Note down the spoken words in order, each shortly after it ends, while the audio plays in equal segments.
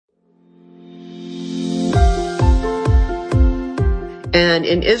And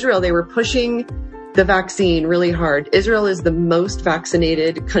in Israel, they were pushing the vaccine really hard. Israel is the most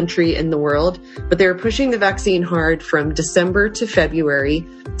vaccinated country in the world, but they were pushing the vaccine hard from December to February.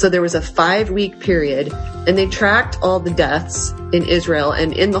 So there was a 5-week period, and they tracked all the deaths in Israel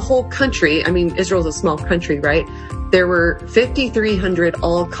and in the whole country. I mean, Israel's a small country, right? There were 5,300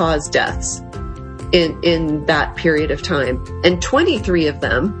 all-cause deaths in that period of time. And 23 of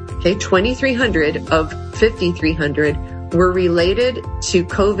them, 2,300 of 5,300 were related to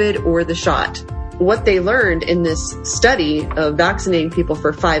COVID or the shot. What they learned in this study of vaccinating people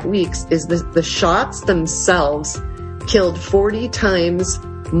for 5 weeks is the shots themselves killed 40 times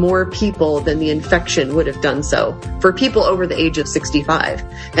more people than the infection would have done so for people over the age of 65.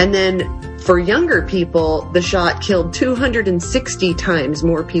 And then for younger people, the shot killed 260 times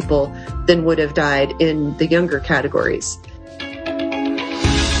more people than would have died in the younger categories.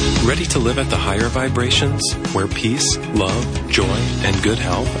 Ready to live at the higher vibrations, where peace, love, joy, and good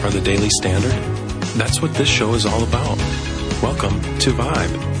health are the daily standard? That's what this show is all about. Welcome to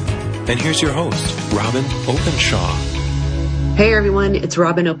Vibe. And here's your host, Robin Openshaw. Hey everyone, it's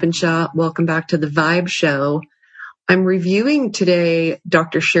Robin Openshaw. Welcome back to the Vibe Show. I'm reviewing today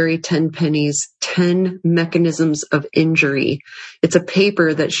Dr. Sherry Tenpenny's 10 Mechanisms of Injury. It's a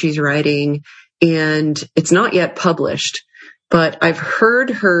paper that she's writing, and it's not yet published, but I've heard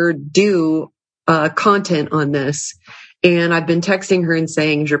her do content on this. And I've been texting her and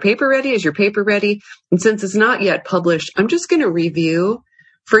saying, is your paper ready? Is your paper ready? And since it's not yet published, I'm just going to review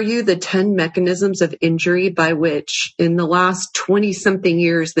for you the 10 mechanisms of injury by which in the last 20 something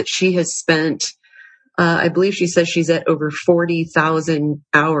years that she has spent, I believe she says she's at over 40,000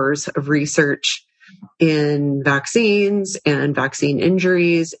 hours of research in vaccines and vaccine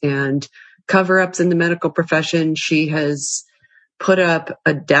injuries and cover-ups in the medical profession. She has put up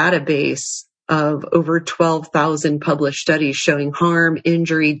a database of over 12,000 published studies showing harm,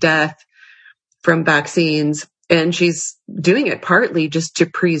 injury, death from vaccines. And she's doing it partly just to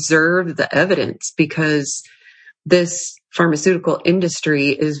preserve the evidence because this pharmaceutical industry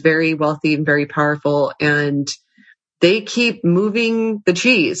is very wealthy and very powerful, and they keep moving the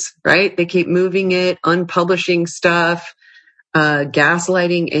cheese, right? They keep moving it, unpublishing stuff,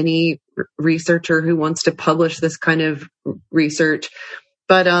 gaslighting any researcher who wants to publish this kind of research.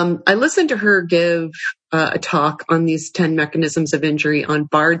 But I listened to her give a talk on these 10 mechanisms of injury on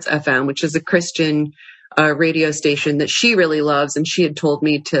Bards FM, which is a Christian radio station that she really loves, and she had told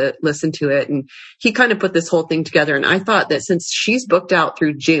me to listen to it. And he kind of put this whole thing together. And I thought that since she's booked out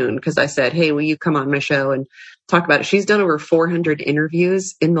through June, because I said, hey, will you come on my show and talk about it? She's done over 400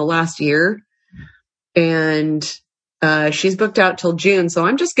 interviews in the last year, and she's booked out till June. So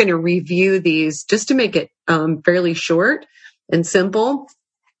I'm just going to review these just to make it fairly short and simple.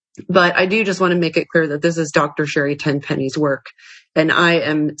 But I do just want to make it clear that this is Dr. Sherry Tenpenny's work, and I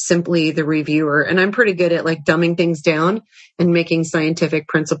am simply the reviewer. And I'm pretty good at like dumbing things down and making scientific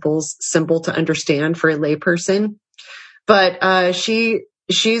principles simple to understand for a layperson. But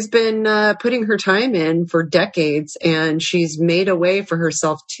she's been putting her time in for decades, and she's made a way for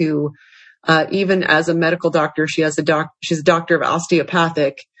herself to even as a medical doctor. She's a doctor of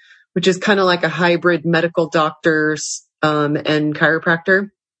osteopathic, which is kind of like a hybrid medical doctors and chiropractor.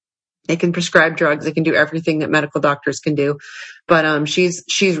 They can prescribe drugs. They can do everything that medical doctors can do. But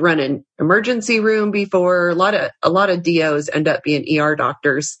she's run an emergency room before. A lot of DOs end up being ER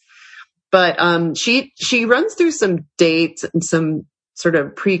doctors. But she runs through some dates and some sort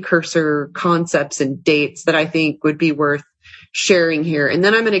of precursor concepts and dates that I think would be worth sharing here. And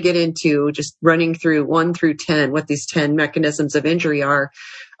then I'm going to get into just running through 1 through 10 what these 10 mechanisms of injury are.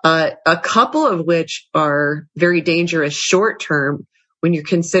 A couple of which are very dangerous short term when you're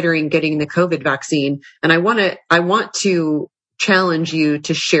considering getting the COVID vaccine. And I want to challenge you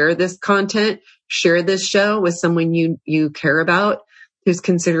to share this content, share this show with someone you care about who's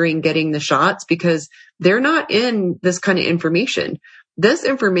considering getting the shots, because they're not in this kind of information. This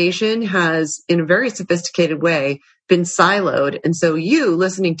information has, in a very sophisticated way, been siloed. And so you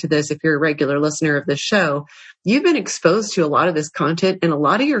listening to this, if you're a regular listener of this show, you've been exposed to a lot of this content, and a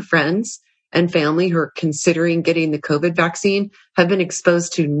lot of your friends and family who are considering getting the COVID vaccine have been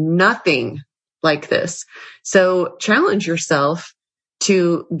exposed to nothing like this. So challenge yourself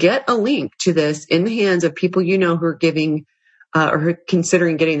to get a link to this in the hands of people you know who are giving or who are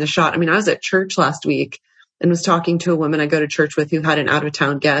considering getting the shot. I mean, I was at church last week and was talking to a woman I go to church with who had an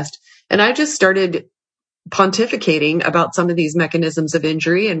out-of-town guest. And I just started pontificating about some of these mechanisms of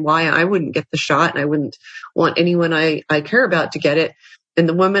injury and why I wouldn't get the shot, and I wouldn't want anyone I care about to get it. And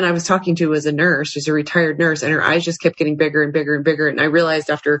the woman I was talking to was a nurse. She's a retired nurse, and her eyes just kept getting bigger and bigger and bigger. And I realized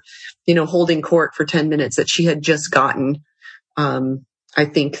after, holding court for 10 minutes that she had just gotten I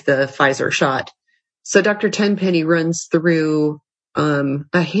think, the Pfizer shot. So Dr. Tenpenny runs through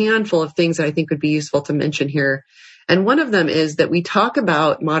a handful of things that I think would be useful to mention here. And one of them is that we talk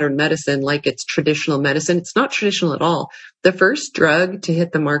about modern medicine like it's traditional medicine. It's not traditional at all. The first drug to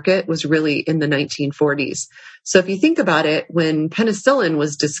hit the market was really in the 1940s. So if you think about it, when penicillin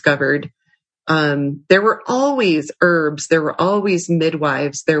was discovered, there were always herbs, there were always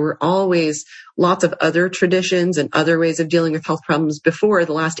midwives, there were always lots of other traditions and other ways of dealing with health problems before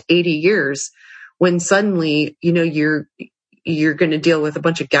the last 80 years, when suddenly, you're going to deal with a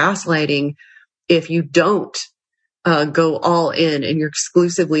bunch of gaslighting if you don't go all in and you're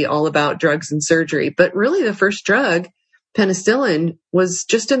exclusively all about drugs and surgery. But really the first drug, penicillin, was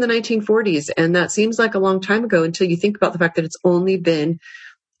just in the 1940s. And that seems like a long time ago until you think about the fact that it's only been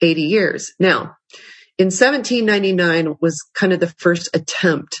 80 years. Now, in 1799 was kind of the first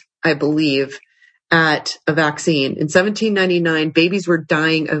attempt, I believe, at a vaccine. In 1799, babies were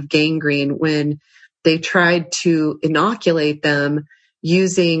dying of gangrene when they tried to inoculate them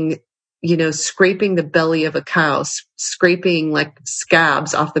using, scraping the belly of a cow, scraping like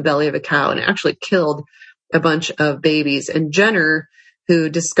scabs off the belly of a cow, and it actually killed a bunch of babies. And Jenner, who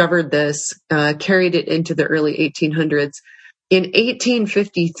discovered this, carried it into the early 1800s. In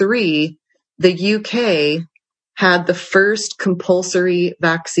 1853, the UK had the first compulsory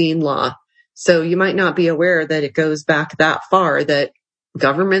vaccine law. So you might not be aware that it goes back that far, that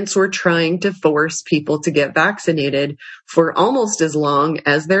governments were trying to force people to get vaccinated for almost as long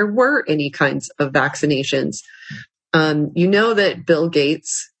as there were any kinds of vaccinations. That Bill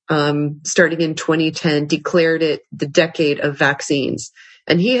Gates, starting in 2010, declared it the decade of vaccines.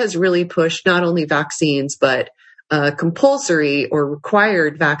 And he has really pushed not only vaccines, but compulsory or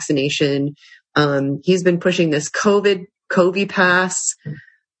required vaccination. He's been pushing this COVID pass,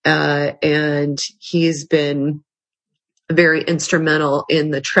 and he's been very instrumental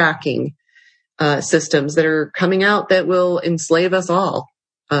in the tracking systems that are coming out that will enslave us all,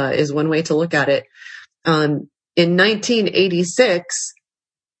 is one way to look at it. In 1986,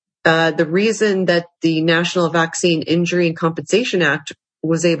 the reason that the National Vaccine Injury and Compensation Act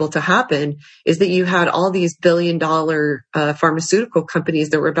was able to happen is that you had all these billion-dollar pharmaceutical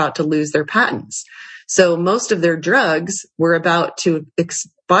companies that were about to lose their patents. So most of their drugs were about to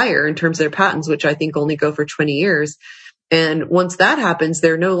expire in terms of their patents, which I think only go for 20 years. And once that happens,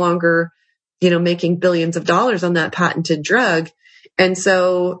 they're no longer, making billions of dollars on that patented drug. And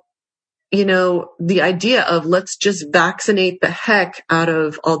so, the idea of let's just vaccinate the heck out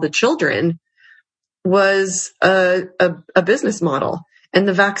of all the children was a business model. And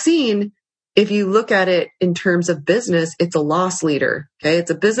the vaccine, if you look at it in terms of business, it's a loss leader. Okay.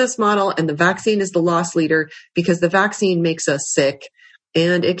 It's a business model, and the vaccine is the loss leader because the vaccine makes us sick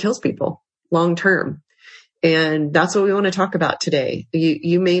and it kills people long term. And that's what we want to talk about today.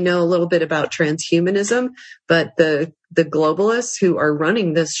 You may know a little bit about transhumanism, but the globalists who are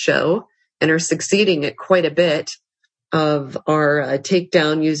running this show and are succeeding at quite a bit of our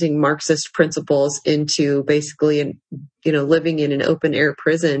takedown using Marxist principles into basically, living in an open air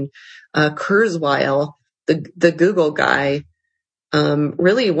prison. Kurzweil, the Google guy,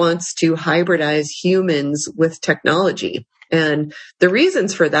 really wants to hybridize humans with technology. And the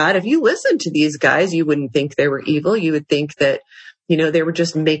reasons for that, if you listen to these guys, you wouldn't think they were evil. You would think that, they were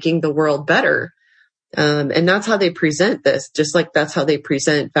just making the world better. And that's how they present this, just like that's how they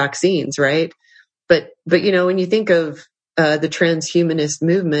present vaccines, right? But when you think of the transhumanist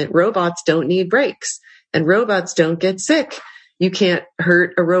movement, robots don't need breaks and robots don't get sick. You can't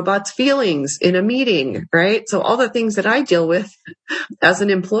hurt a robot's feelings in a meeting, right? So all the things that I deal with as an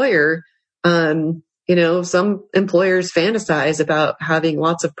employer, some employers fantasize about having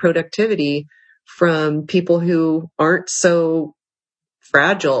lots of productivity from people who aren't so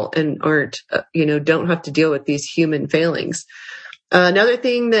fragile and aren't, don't have to deal with these human failings. Another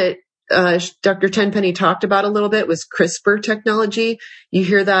thing that Dr. Tenpenny talked about a little bit was CRISPR technology. You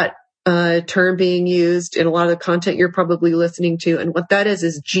hear that term being used in a lot of the content you're probably listening to. And what that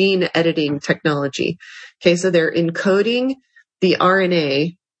is gene editing technology. Okay, so they're encoding the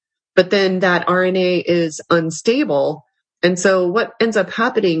RNA, but then that RNA is unstable. And so what ends up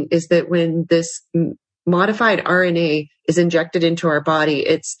happening is that when this modified RNA is injected into our body,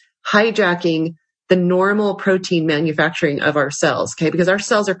 it's hijacking the normal protein manufacturing of our cells, okay? Because our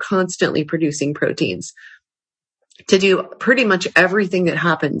cells are constantly producing proteins to do pretty much everything that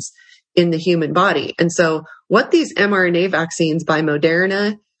happens in the human body. And so what these mRNA vaccines by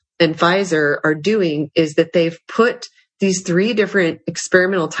Moderna and Pfizer are doing is that they've put these 3 different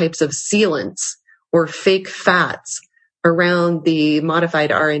experimental types of sealants or fake fats around the modified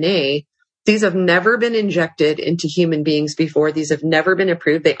RNA These have never been injected into human beings before. These have never been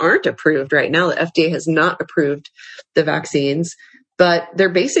approved. They aren't approved right now. The FDA has not approved the vaccines, but they're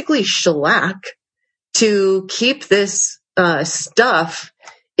basically shellac to keep this stuff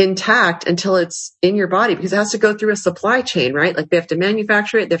intact until it's in your body, because it has to go through a supply chain, right? Like they have to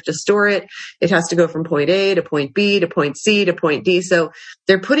manufacture it, they have to store it. It has to go from point A to point B to point C to point D. So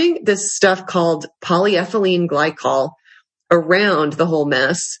they're putting this stuff called polyethylene glycol around the whole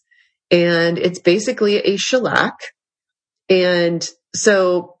mess. And it's basically a shellac. And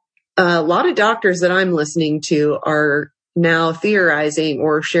so a lot of doctors that I'm listening to are now theorizing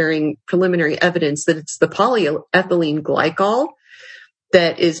or sharing preliminary evidence that it's the polyethylene glycol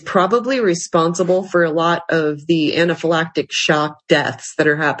that is probably responsible for a lot of the anaphylactic shock deaths that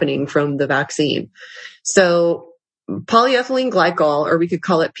are happening from the vaccine. So polyethylene glycol, or we could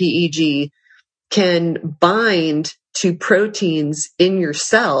call it PEG, can bind to proteins in your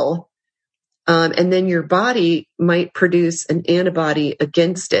cell, and then your body might produce an antibody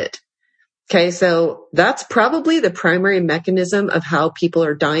against it. Okay, so that's probably the primary mechanism of how people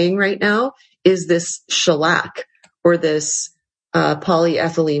are dying right now, is this shellac or this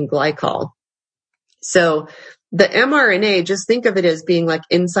polyethylene glycol. So the mRNA, just think of it as being like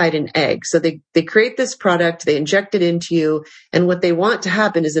inside an egg. So they create this product, they inject it into you, and what they want to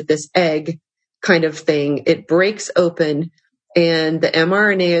happen is that this egg kind of thing, it breaks open and the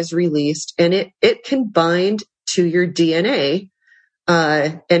mRNA is released, and it can bind to your DNA,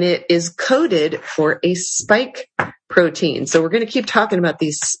 and it is coded for a spike protein. So we're going to keep talking about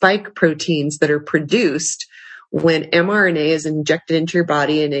these spike proteins that are produced when mRNA is injected into your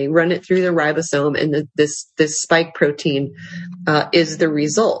body, and they run it through the ribosome, and this spike protein is the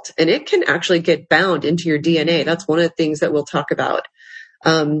result. And it can actually get bound into your DNA. That's one of the things that we'll talk about.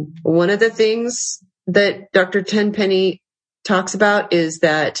 One of the things that Dr. Tenpenny talks about is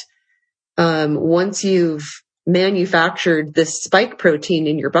that once you've manufactured this spike protein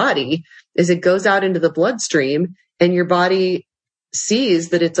in your body, is it goes out into the bloodstream, and your body sees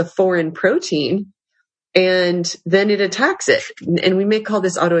that it's a foreign protein, and then it attacks it. And we may call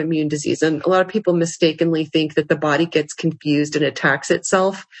this autoimmune disease. And a lot of people mistakenly think that the body gets confused and attacks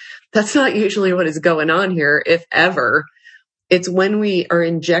itself. That's not usually what is going on here, if ever. It's when we are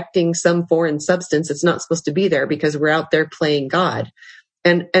injecting some foreign substance that's not supposed to be there, because we're out there playing God.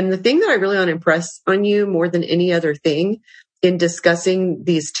 And the thing that I really want to impress on you more than any other thing in discussing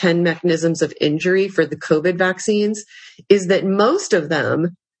these 10 mechanisms of injury for the COVID vaccines is that most of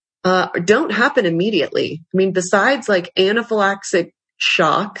them don't happen immediately. I mean, besides like anaphylactic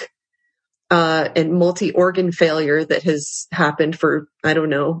shock and multi-organ failure that has happened for, I don't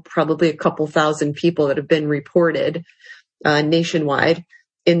know, probably a couple thousand people that have been reported nationwide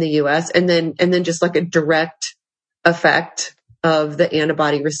in the US, and then just like a direct effect of the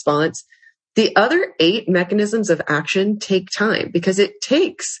antibody response. The other 8 mechanisms of action take time, because it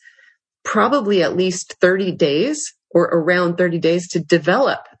takes probably at least 30 days or around 30 days to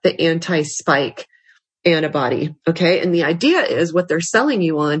develop the anti-spike antibody. Okay. And the idea is, what they're selling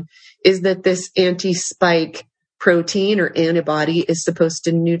you on is that this anti-spike protein or antibody is supposed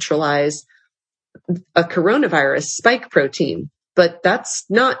to neutralize a coronavirus spike protein, but that's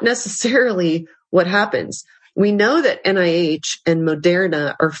not necessarily what happens. We know that NIH and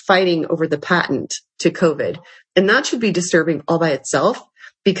Moderna are fighting over the patent to COVID, and that should be disturbing all by itself,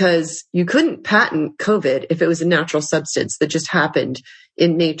 because you couldn't patent COVID if it was a natural substance that just happened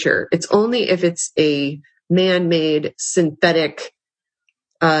in nature. It's only if it's a man-made synthetic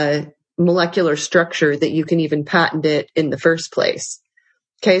molecular structure that you can even patent it in the first place.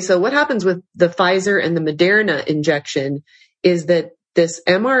 Okay, so what happens with the Pfizer and the Moderna injection is that this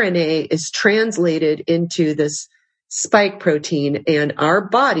mRNA is translated into this spike protein, and our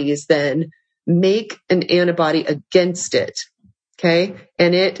bodies then make an antibody against it. Okay,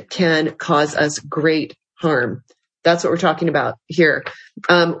 and it can cause us great harm. That's what we're talking about here.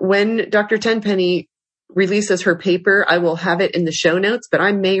 When Dr. Tenpenny releases her paper, I will have it in the show notes, but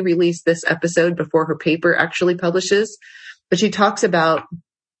I may release this episode before her paper actually publishes. But she talks about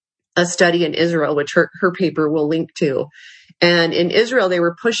a study in Israel, which her paper will link to. And in Israel, they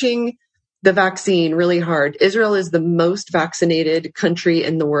were pushing the vaccine really hard. Israel is the most vaccinated country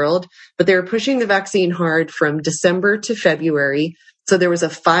in the world, but they were pushing the vaccine hard from December to February. So there was a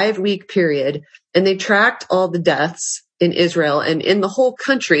 5-week period, and they tracked all the deaths in Israel and in the whole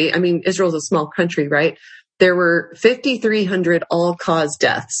country. I mean, Israel's a small country, right? There were 5,300 all-cause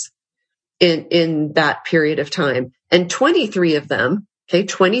deaths in that period of time. And 23 of them,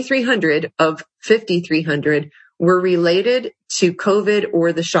 2,300 of 5,300 were related to COVID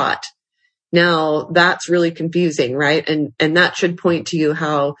or the shot. Now that's really confusing, right? And that should point to you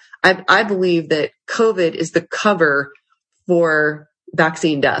how I believe that COVID is the cover for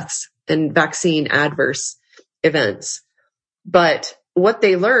vaccine deaths and vaccine adverse events. But what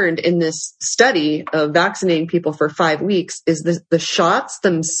they learned in this study of vaccinating people for 5 weeks is the shots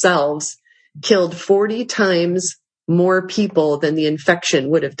themselves killed 40 times more people than the infection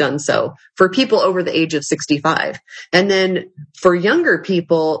would have done so for people over the age of 65. And then for younger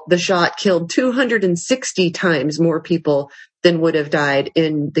people, the shot killed 260 times more people than would have died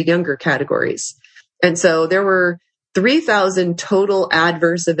in the younger categories. And so there were 3,000 total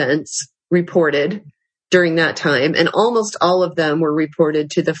adverse events reported during that time, and almost all of them were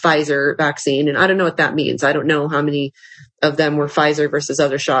reported to the Pfizer vaccine. And I don't know what that means. I don't know how many of them were Pfizer versus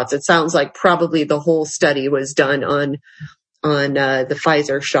other shots. It sounds like probably the whole study was done on the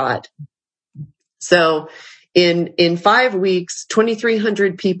Pfizer shot. So in 5 weeks,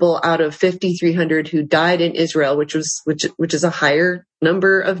 2,300 people out of 5,300 who died in Israel, which is a higher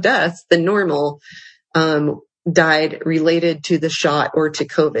number of deaths than normal, died related to the shot or to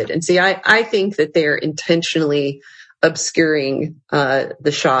COVID. And see, I think that they're intentionally obscuring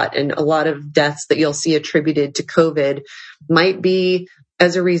the shot, and a lot of deaths that you'll see attributed to COVID might be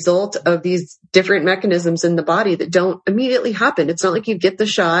as a result of these different mechanisms in the body that don't immediately happen. It's not like you get the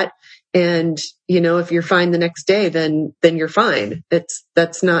shot and, if you're fine the next day, then you're fine.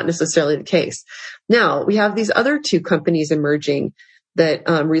 That's not necessarily the case. Now, we have these other two companies emerging that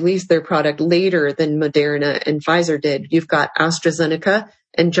released their product later than Moderna and Pfizer did. You've got AstraZeneca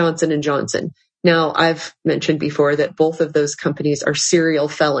and Johnson & Johnson. Now, I've mentioned before that both of those companies are serial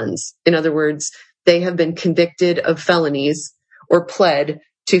felons. In other words, they have been convicted of felonies or pled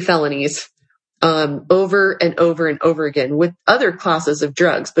to felonies over and over and over again with other classes of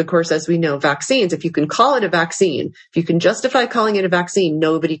drugs. But of course, as we know, vaccines, if you can call it a vaccine, if you can justify calling it a vaccine,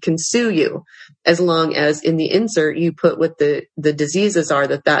 nobody can sue you as long as in the insert you put what the diseases are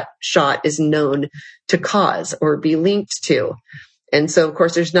that shot is known to cause or be linked to. And so, of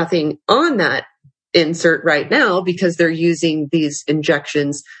course, there's nothing on that insert right now because they're using these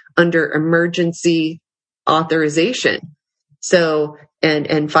injections under emergency authorization. So,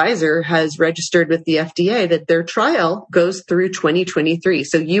 and Pfizer has registered with the FDA that their trial goes through 2023.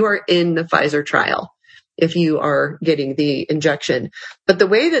 So you are in the Pfizer trial if you are getting the injection. But the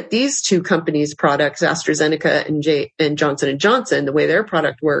way that these two companies' products, AstraZeneca and Johnson & Johnson, the way their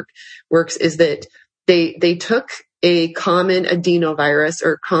product works is that they took a common adenovirus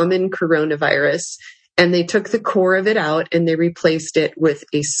or common coronavirus, and they took the core of it out and they replaced it with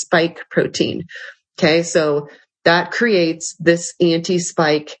a spike protein. Okay, so that creates this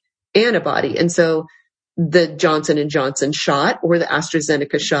anti-spike antibody. And so the Johnson & Johnson shot or the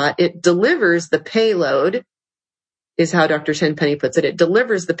AstraZeneca shot, it delivers the payload, is how Dr. Tenpenny puts it. It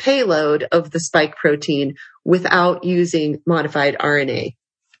delivers the payload of the spike protein without using modified RNA.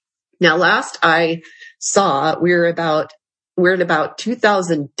 Now, last I saw, we're at about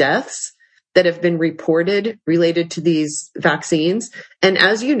 2,000 deaths that have been reported related to these vaccines. And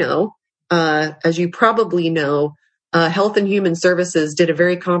as you know, as you probably know, Health and Human Services did a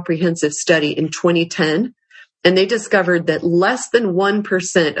very comprehensive study in 2010, and they discovered that less than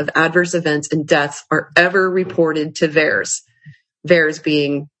 1% of adverse events and deaths are ever reported to VAERS. VAERS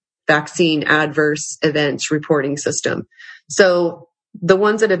being Vaccine Adverse Events Reporting System. So the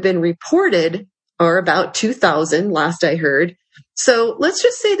ones that have been reported are about 2,000, last I heard. So let's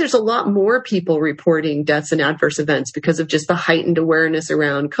just say there's a lot more people reporting deaths and adverse events because of just the heightened awareness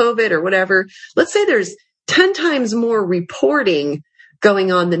around COVID or whatever. Let's say there's 10 times more reporting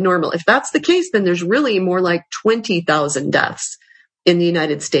going on than normal. If that's the case, then there's really more like 20,000 deaths in the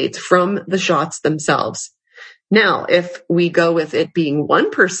United States from the shots themselves. Now, if we go with it being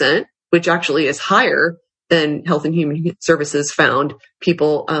 1%, which actually is higher than Health and Human Services found,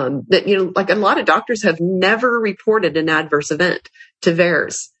 people that, like a lot of doctors have never reported an adverse event to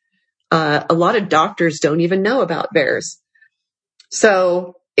VAERS. A lot of doctors don't even know about VAERS.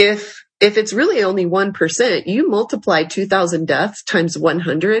 So if it's really only 1%, you multiply 2,000 deaths times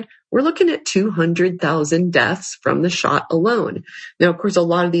 100, we're looking at 200,000 deaths from the shot alone. Now, of course, a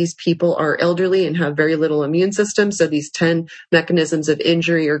lot of these people are elderly and have very little immune system. So these 10 mechanisms of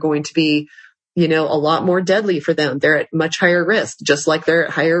injury are going to be, a lot more deadly for them. They're at much higher risk, just like they're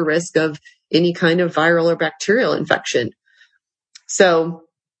at higher risk of any kind of viral or bacterial infection. So,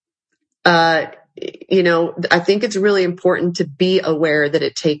 I think it's really important to be aware that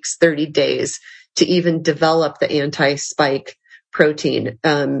it takes 30 days to even develop the anti-spike protein.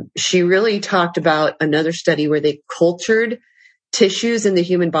 She really talked about another study where they cultured tissues in the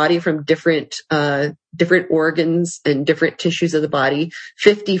human body from different organs and different tissues of the body,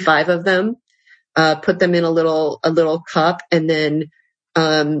 55 of them, put them in a little cup, and then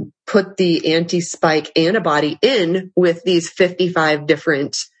put the anti-spike antibody in with these 55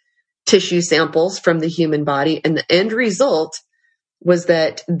 different tissue samples from the human body. And the end result was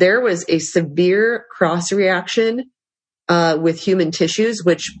that there was a severe cross-reaction with human tissues,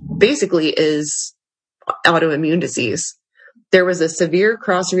 which basically is autoimmune disease. There was a severe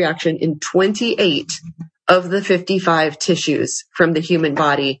cross-reaction in 28 of the 55 tissues from the human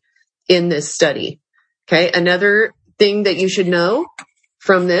body in this study. Okay. Another thing that you should know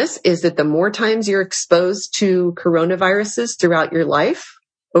from this is that the more times you're exposed to coronaviruses throughout your life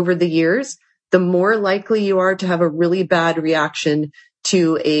over the years, the more likely you are to have a really bad reaction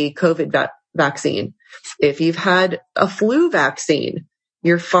to a COVID vaccine. If you've had a flu vaccine,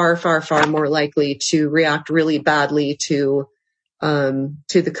 you're far, far, far more likely to react really badly to the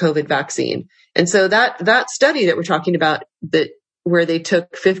COVID vaccine. And so that study that we're talking about, where they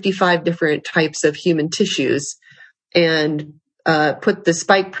took 55 different types of human tissues and put the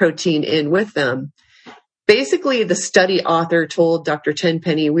spike protein in with them. Basically, the study author told Dr.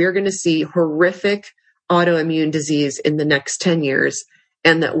 Tenpenny, we are going to see horrific autoimmune disease in the next 10 years.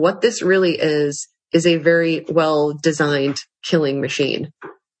 And that what this really is a very well-designed killing machine.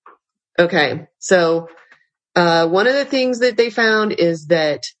 Okay, so one of the things that they found is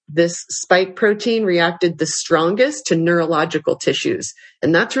that this spike protein reacted the strongest to neurological tissues.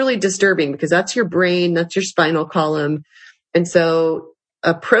 And that's really disturbing because that's your brain, that's your spinal column. And so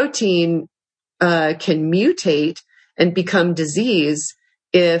a protein can mutate and become disease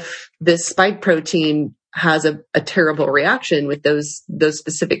if this spike protein has a terrible reaction with those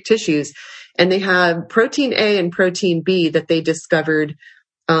specific tissues. And they have protein A and protein B that they discovered.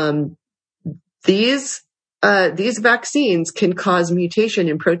 These vaccines can cause mutation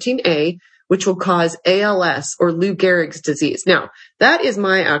in protein A, which will cause ALS or Lou Gehrig's disease. Now, that is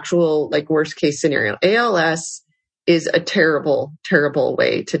my actual worst case scenario. ALS is a terrible, terrible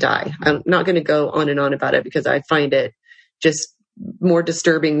way to die. I'm not going to go on and on about it because I find it just more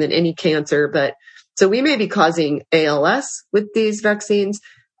disturbing than any cancer. But so we may be causing ALS with these vaccines.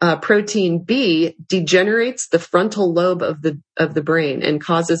 Protein B degenerates the frontal lobe of the brain and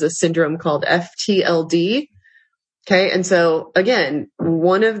causes a syndrome called FTLD. Okay. And so again,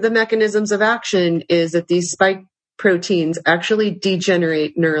 one of the mechanisms of action is that these spike proteins actually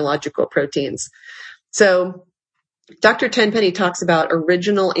degenerate neurological proteins. So Dr. Tenpenny talks about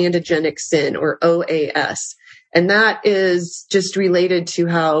original antigenic sin, or OAS. And that is just related to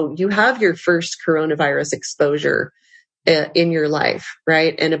how you have your first coronavirus exposure in your life,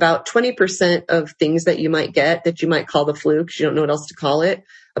 right? And about 20% of things that you might get that you might call the flu because you don't know what else to call it,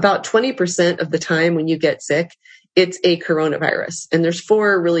 about 20% of the time when you get sick, it's a coronavirus. And there's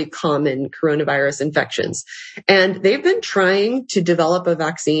 4 really common coronavirus infections. And they've been trying to develop a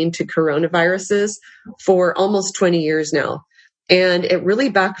vaccine to coronaviruses for almost 20 years now. And it really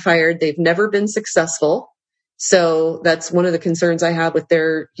backfired. They've never been successful. So that's one of the concerns I have with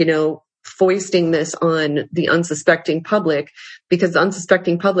their, foisting this on the unsuspecting public, because the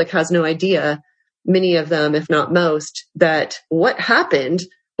unsuspecting public has no idea, many of them, if not most, that what happened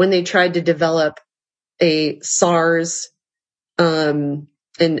when they tried to develop a SARS, and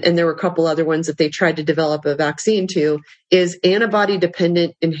there were a couple other ones that they tried to develop a vaccine to, is antibody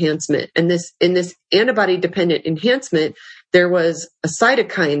dependent enhancement. And in this antibody dependent enhancement, there was a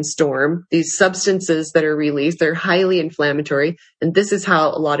cytokine storm, these substances that are released, they're highly inflammatory. And this is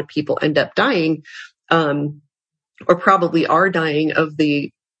how a lot of people end up dying, or probably are dying. Of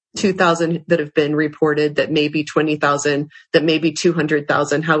the 2,000 that have been reported, that may be 20,000, that may be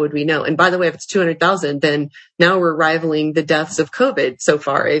 200,000. How would we know? And by the way, if it's 200,000, then now we're rivaling the deaths of COVID so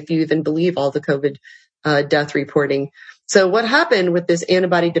far, if you even believe all the COVID death reporting. So what happened with this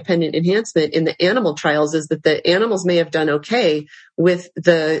antibody-dependent enhancement in the animal trials is that the animals may have done okay with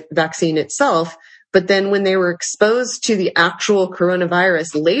the vaccine itself, but then when they were exposed to the actual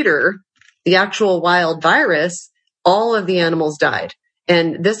coronavirus later, the actual wild virus, all of the animals died.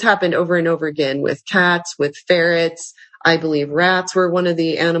 And this happened over and over again with cats, with ferrets. I believe rats were one of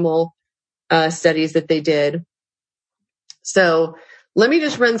the animal studies that they did. So let me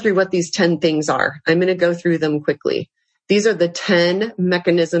just run through what these 10 things are. I'm going to go through them quickly. These are the 10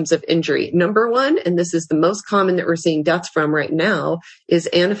 mechanisms of injury. Number 1, and this is the most common that we're seeing deaths from right now, is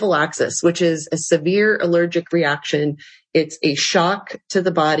anaphylaxis, which is a severe allergic reaction. It's a shock to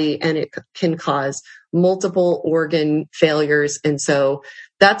the body, and it can cause multiple organ failures. And so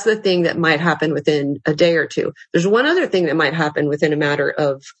that's the thing that might happen within a day or two. There's one other thing that might happen within a matter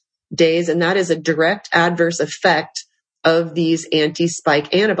of days, and that is a direct adverse effect of these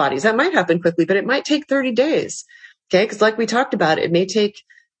anti-spike antibodies. That might happen quickly, but it might take 30 days. Okay. Because like we talked about, it may take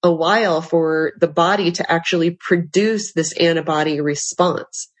a while for the body to actually produce this antibody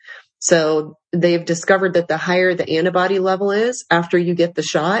response. So they've discovered that the higher the antibody level is after you get the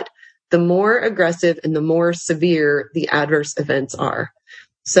shot, the more aggressive and the more severe the adverse events are.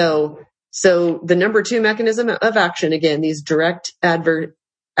 So the number 2 mechanism of action, again, these direct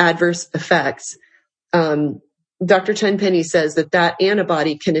adverse effects, Dr. Tenpenny says that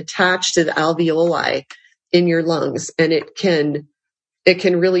antibody can attach to the alveoli in your lungs, and it can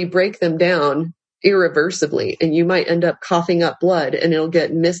really break them down irreversibly, and you might end up coughing up blood, and it'll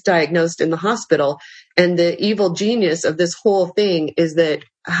get misdiagnosed in the hospital. And the evil genius of this whole thing is that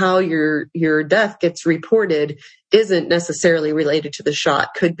how your death gets reported isn't necessarily related to the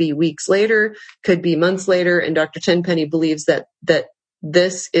shot. Could be weeks later, could be months later. And Dr. Tenpenny believes that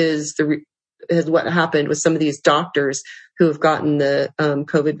this is what happened with some of these doctors who have gotten the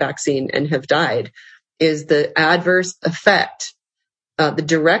COVID vaccine and have died, is the adverse effect, the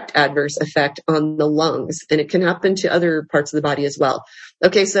direct adverse effect on the lungs. And it can happen to other parts of the body as well.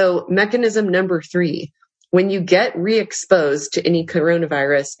 Okay, so mechanism number 3, when you get re-exposed to any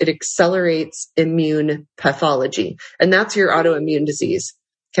coronavirus, it accelerates immune pathology. And that's your autoimmune disease.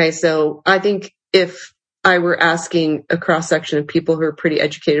 Okay, so I think if I were asking a cross-section of people who are pretty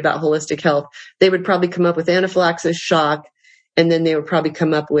educated about holistic health, they would probably come up with anaphylaxis, shock, and then they would probably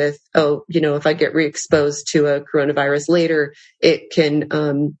come up with, if I get re-exposed to a coronavirus later, it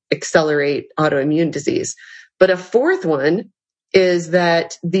can accelerate autoimmune disease. But a fourth one is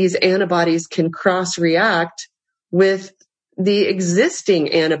that these antibodies can cross-react with the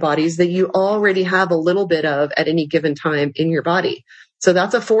existing antibodies that you already have a little bit of at any given time in your body. So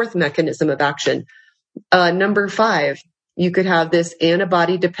that's a fourth mechanism of action. Number 5, you could have this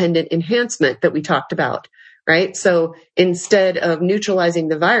antibody-dependent enhancement that we talked about, right? So instead of neutralizing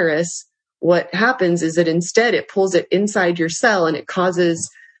the virus, what happens is that instead it pulls it inside your cell and it causes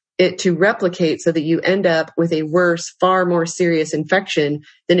it to replicate so that you end up with a worse, far more serious infection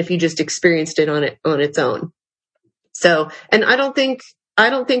than if you just experienced it on its own. So, and I don't think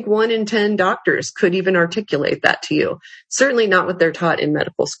 1 in 10 doctors could even articulate that to you. Certainly not what they're taught in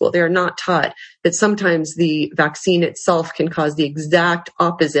medical school. They are not taught that sometimes the vaccine itself can cause the exact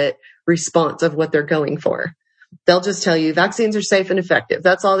opposite response of what they're going for. They'll just tell you vaccines are safe and effective.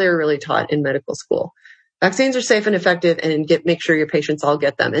 That's all they're really taught in medical school. Vaccines are safe and effective, and make sure your patients all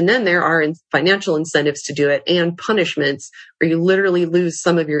get them. And then there are financial incentives to do it and punishments where you literally lose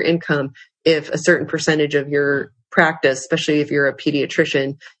some of your income if a certain percentage of your practice, especially if you're a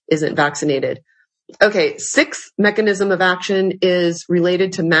pediatrician, isn't vaccinated. Okay, 6th mechanism of action is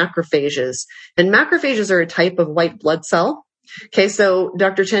related to macrophages. And macrophages are a type of white blood cell. Okay, so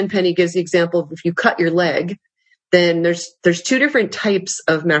Dr. Tenpenny gives the example of if you cut your leg, then there's 2 different types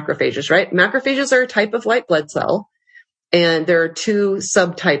of macrophages, right? Macrophages are a type of white blood cell, and there are 2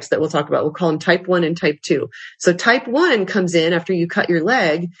 subtypes that we'll talk about. We'll call them type 1 and type 2. So type 1 comes in after you cut your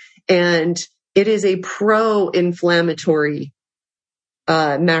leg, and it is a pro-inflammatory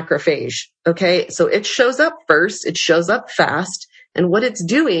macrophage. Okay, so it shows up first, it shows up fast, and what it's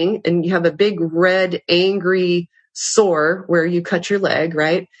doing, and you have a big red, angry sore where you cut your leg,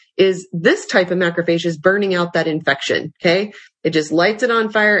 right, is this type of macrophage is burning out that infection. Okay, it just lights it on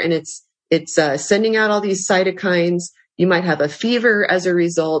fire, and it's sending out all these cytokines. You might have a fever as a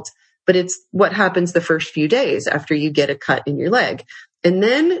result, but it's what happens the first few days after you get a cut in your leg. And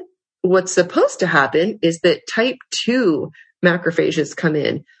then what's supposed to happen is that type 2 macrophages come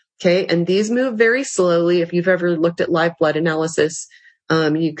in. Okay, and these move very slowly. If you've ever looked at live blood analysis,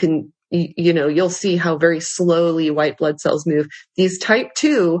 you'll see how very slowly white blood cells move. These type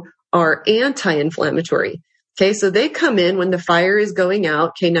 2 are anti-inflammatory. Okay, so they come in when the fire is going out.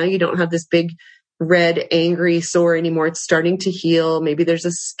 Okay, now you don't have this big red, angry sore anymore. It's starting to heal. Maybe there's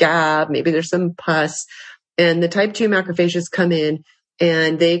a scab. Maybe there's some pus. And the type 2 macrophages come in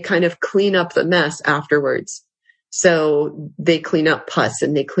and they kind of clean up the mess afterwards. So they clean up pus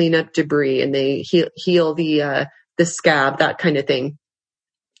and they clean up debris and they heal the scab, that kind of thing.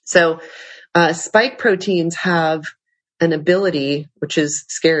 So spike proteins have an ability, which is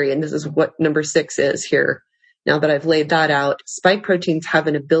scary, and this is what number 6 is here. Now that I've laid that out, spike proteins have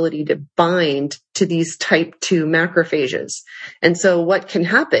an ability to bind to these type 2 macrophages. And so what can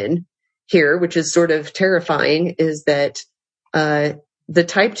happen here, which is sort of terrifying, is that the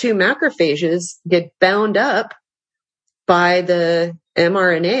type 2 macrophages get bound up by the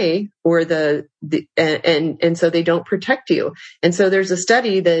mRNA or and so they don't protect you. And so there's a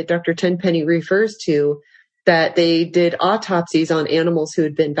study that Dr. Tenpenny refers to that they did autopsies on animals who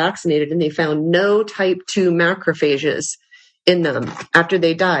had been vaccinated, and they found no type 2 macrophages in them after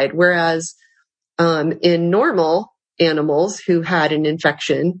they died. Whereas in normal animals who had an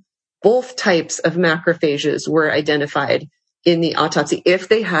infection, both types of macrophages were identified in the autopsy if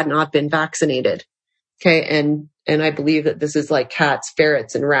they had not been vaccinated. Okay. And I believe that this is like cats,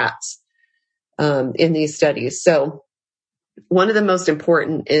 ferrets, and rats in these studies. So one of the most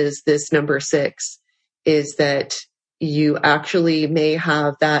important is this number 6, is that you actually may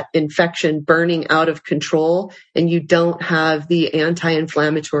have that infection burning out of control, and you don't have the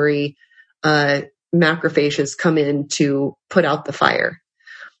anti-inflammatory macrophages come in to put out the fire.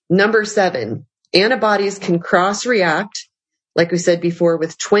 Number 7, antibodies can cross-react, like we said before,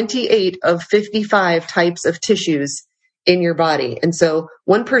 with 28 of 55 types of tissues in your body. And so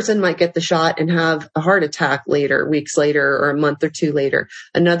one person might get the shot and have a heart attack later, weeks later, or a month or 2 later.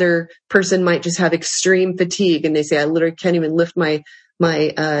 Another person might just have extreme fatigue, and they say, I literally can't even lift my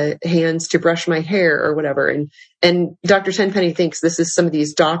hands to brush my hair or whatever. And Dr. Tenpenny thinks this is some of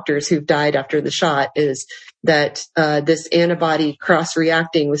these doctors who've died after the shot, is that this antibody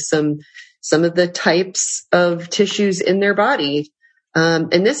cross-reacting with some of the types of tissues in their body.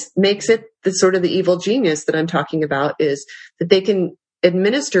 And this makes it the sort of the evil genius that I'm talking about, is that they can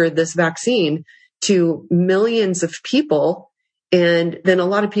administer this vaccine to millions of people, and then a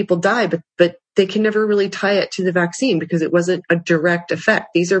lot of people die, but they can never really tie it to the vaccine because it wasn't a direct effect.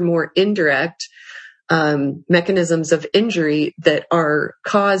 These are more indirect mechanisms of injury that are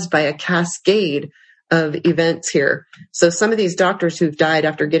caused by a cascade of events here. So some of these doctors who've died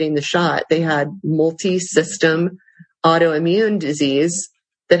after getting the shot, they had multi-system autoimmune disease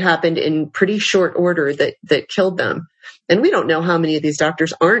that happened in pretty short order that killed them. And we don't know how many of these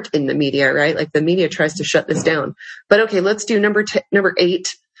doctors aren't in the media, right? Like the media tries to shut this down. But okay, let's do number 8,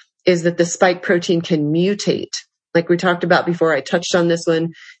 is that the spike protein can mutate. Like we talked about before, I touched on this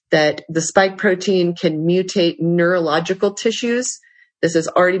one, that the spike protein can mutate neurological tissues. This has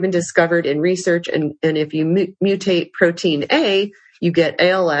already been discovered in research. And if you mutate protein A, you get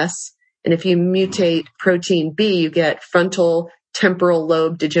ALS. And if you mutate protein B, you get frontal temporal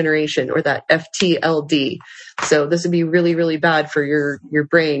lobe degeneration, or that FTLD. So this would be really, really bad for your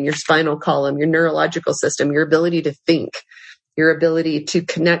brain, your spinal column, your neurological system, your ability to think, your ability to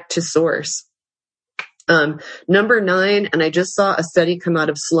connect to source. Number 9, and I just saw a study come out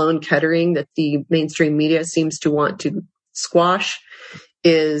of Sloan Kettering that the mainstream media seems to want to squash,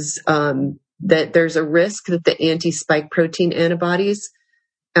 is that there's a risk that the anti-spike protein antibodies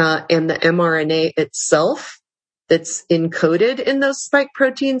and the mRNA itself that's encoded in those spike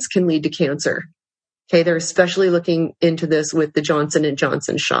proteins can lead to cancer. Okay, they're especially looking into this with the Johnson &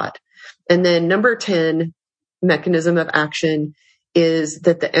 Johnson shot. And then number 10, mechanism of action, is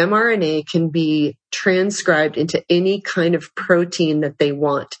that the mRNA can be transcribed into any kind of protein that they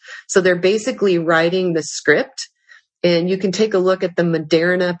want. So they're basically writing the script, and you can take a look at the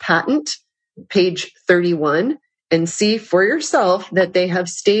Moderna patent, page 31, and see for yourself that they have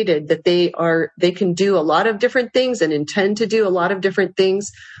stated that they can do a lot of different things and intend to do a lot of different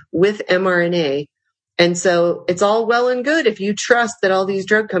things with mRNA. And so it's all well and good if you trust that all these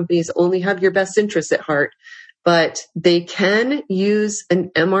drug companies only have your best interests at heart, but they can use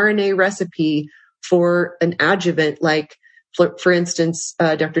an mRNA recipe for an adjuvant. Like, for instance,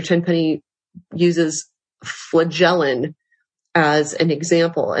 Dr. Tenpenny uses flagellin as an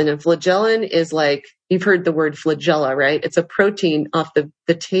example. And a flagellin is like, you've heard the word flagella, right? It's a protein off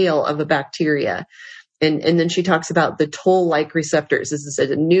the tail of a bacteria. And then she talks about the toll-like receptors. This is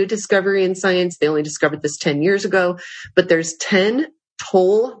a new discovery in science. They only discovered this 10 years ago, but there's 10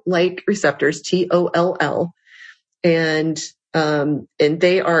 toll-like receptors, TOLL, and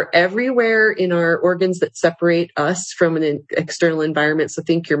they are everywhere in our organs that separate us from an external environment. So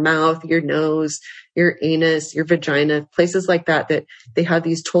think your mouth, your nose, your anus, your vagina, places like that they have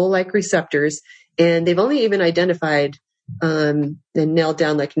these toll-like receptors. And they've only even identified and nailed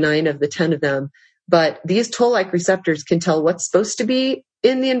down like 9 of the 10 of them. But these toll-like receptors can tell what's supposed to be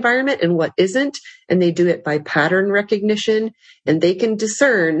in the environment and what isn't. And they do it by pattern recognition. And they can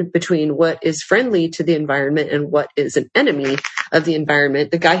discern between what is friendly to the environment and what is an enemy of the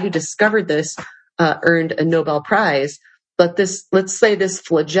environment. The guy who discovered this earned a Nobel Prize. But let's say this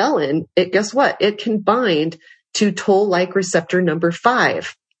flagellin, guess what? It can bind to toll-like receptor number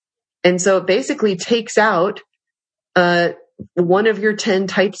 5. And so it basically takes out one of your 10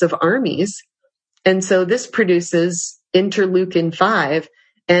 types of armies. And so this produces interleukin 5.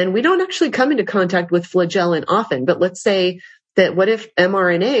 And we don't actually come into contact with flagellin often. But let's say that what if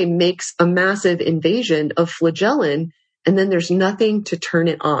mRNA makes a massive invasion of flagellin, and then there's nothing to turn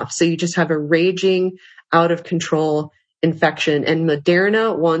it off? So you just have a raging out of control infection. And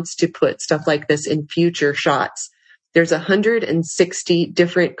Moderna wants to put stuff like this in future shots. There's 160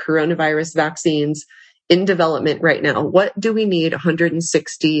 different coronavirus vaccines in development right now. What do we need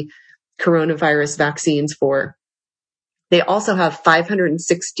 160 coronavirus vaccines for? They also have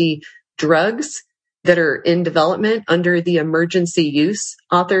 560 drugs that are in development under the emergency use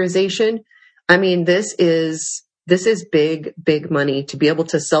authorization. I mean, this is big, big money to be able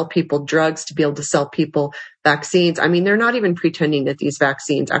to sell people drugs, to be able to sell people vaccines. I mean, they're not even pretending that these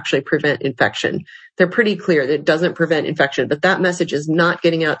vaccines actually prevent infection. They're pretty clear that it doesn't prevent infection, but that message is not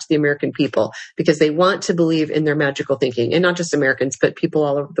getting out to the American people because they want to believe in their magical thinking, and not just Americans, but people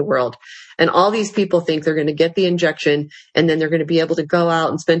all over the world. And all these people think they're going to get the injection and then they're going to be able to go out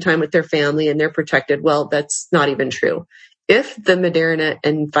and spend time with their family and they're protected. Well, that's not even true. If the Moderna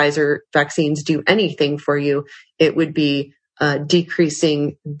and Pfizer vaccines do anything for you, it would be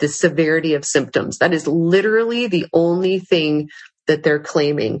decreasing the severity of symptoms. That is literally the only thing that they're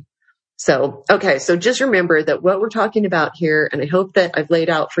claiming. So, okay, so just remember that what we're talking about here, and I hope that I've laid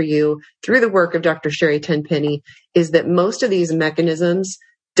out for you through the work of Dr. Sherry Tenpenny, is that most of these mechanisms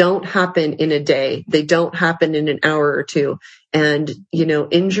don't happen in a day. They don't happen in an hour or two. And,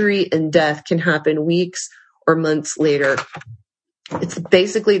 injury and death can happen weeks or months later. It's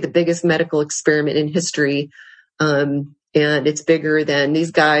basically the biggest medical experiment in history. And it's bigger than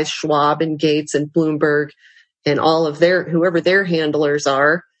these guys, Schwab and Gates and Bloomberg and all of whoever their handlers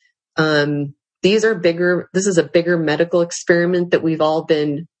are. These are bigger. This is a bigger medical experiment that we've all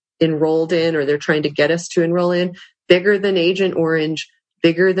been enrolled in, or they're trying to get us to enroll in, bigger than Agent Orange,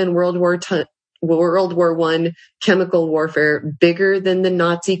 bigger than World War I chemical warfare, bigger than the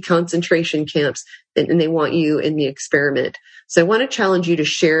Nazi concentration camps, and they want you in the experiment. So I want to challenge you to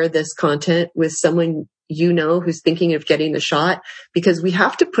share this content with someone who's thinking of getting the shot, because we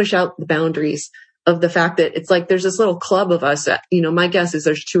have to push out the boundaries of the fact that it's like there's this little club of us. My guess is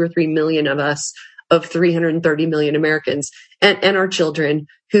there's 2 or 3 million of us, of 330 million Americans and our children,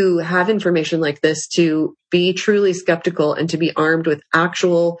 who have information like this, to be truly skeptical and to be armed with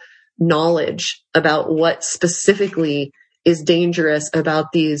actual knowledge about what specifically is dangerous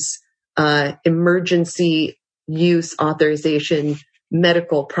about these emergency use authorization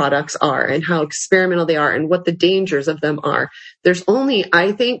medical products are, and how experimental they are, and what the dangers of them are. There's only,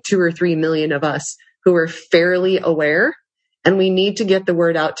 I think, 2 or 3 million of us who are fairly aware, and we need to get the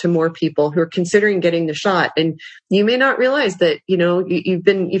word out to more people who are considering getting the shot. And you may not realize that,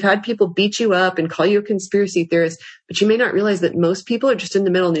 you've had people beat you up and call you a conspiracy theorist, but you may not realize that most people are just in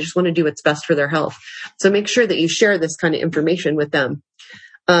the middle and they just want to do what's best for their health. So make sure that you share this kind of information with them.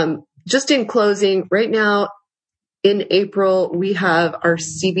 Just in closing, right now, in April, we have our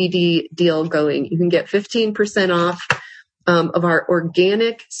CBD deal going. You can get 15% off of our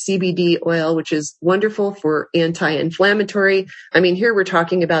organic CBD oil, which is wonderful for anti-inflammatory. I mean, here we're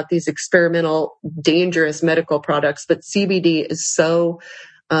talking about these experimental, dangerous medical products, but CBD is so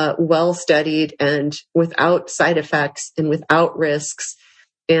well studied and without side effects and without risks.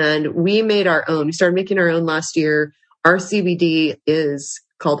 And we made our own. We started making our own last year. Our CBD is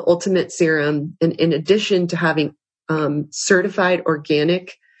called Ultimate Serum. And in addition to having certified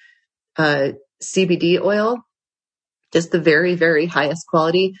organic CBD oil, just the very, very highest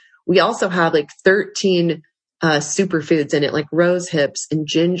quality, we also have like 13 superfoods in it, like rose hips and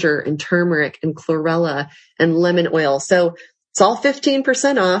ginger and turmeric and chlorella and lemon oil. So it's all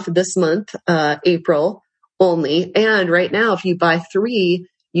 15% off this month, April only. And right now, if you buy 3,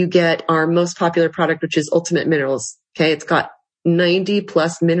 you get our most popular product, which is Ultimate Minerals. Okay. It's got 90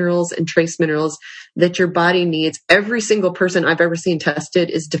 plus minerals and trace minerals that your body needs. Every single person I've ever seen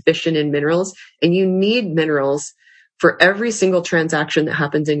tested is deficient in minerals, and you need minerals for every single transaction that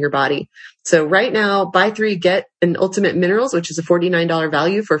happens in your body. So right now, buy 3, get an Ultimate Minerals, which is a $49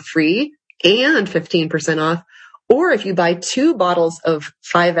 value, for free and 15% off. Or if you buy 2 bottles of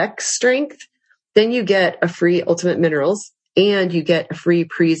 5X strength, then you get a free Ultimate Minerals and you get a free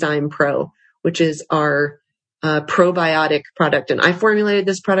Prezyme Pro, which is our probiotic product. And I formulated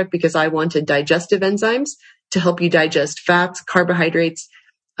this product because I wanted digestive enzymes to help you digest fats, carbohydrates,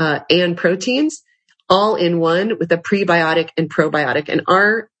 and proteins, all in one, with a prebiotic and probiotic. And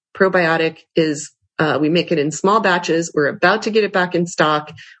our probiotic is, we make it in small batches. We're about to get it back in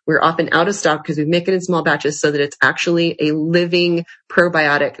stock. We're often out of stock because we make it in small batches so that it's actually a living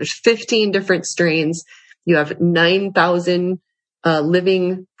probiotic. There's 15 different strains. You have 9,000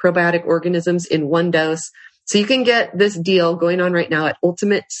 living probiotic organisms in one dose. So you can get this deal going on right now at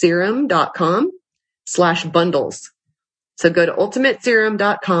ultimateserum.com/bundles. So go to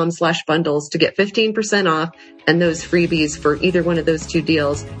ultimateserum.com/bundles to get 15% off and those freebies for either one of those 2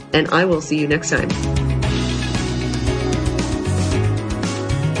 deals. And I will see you next time.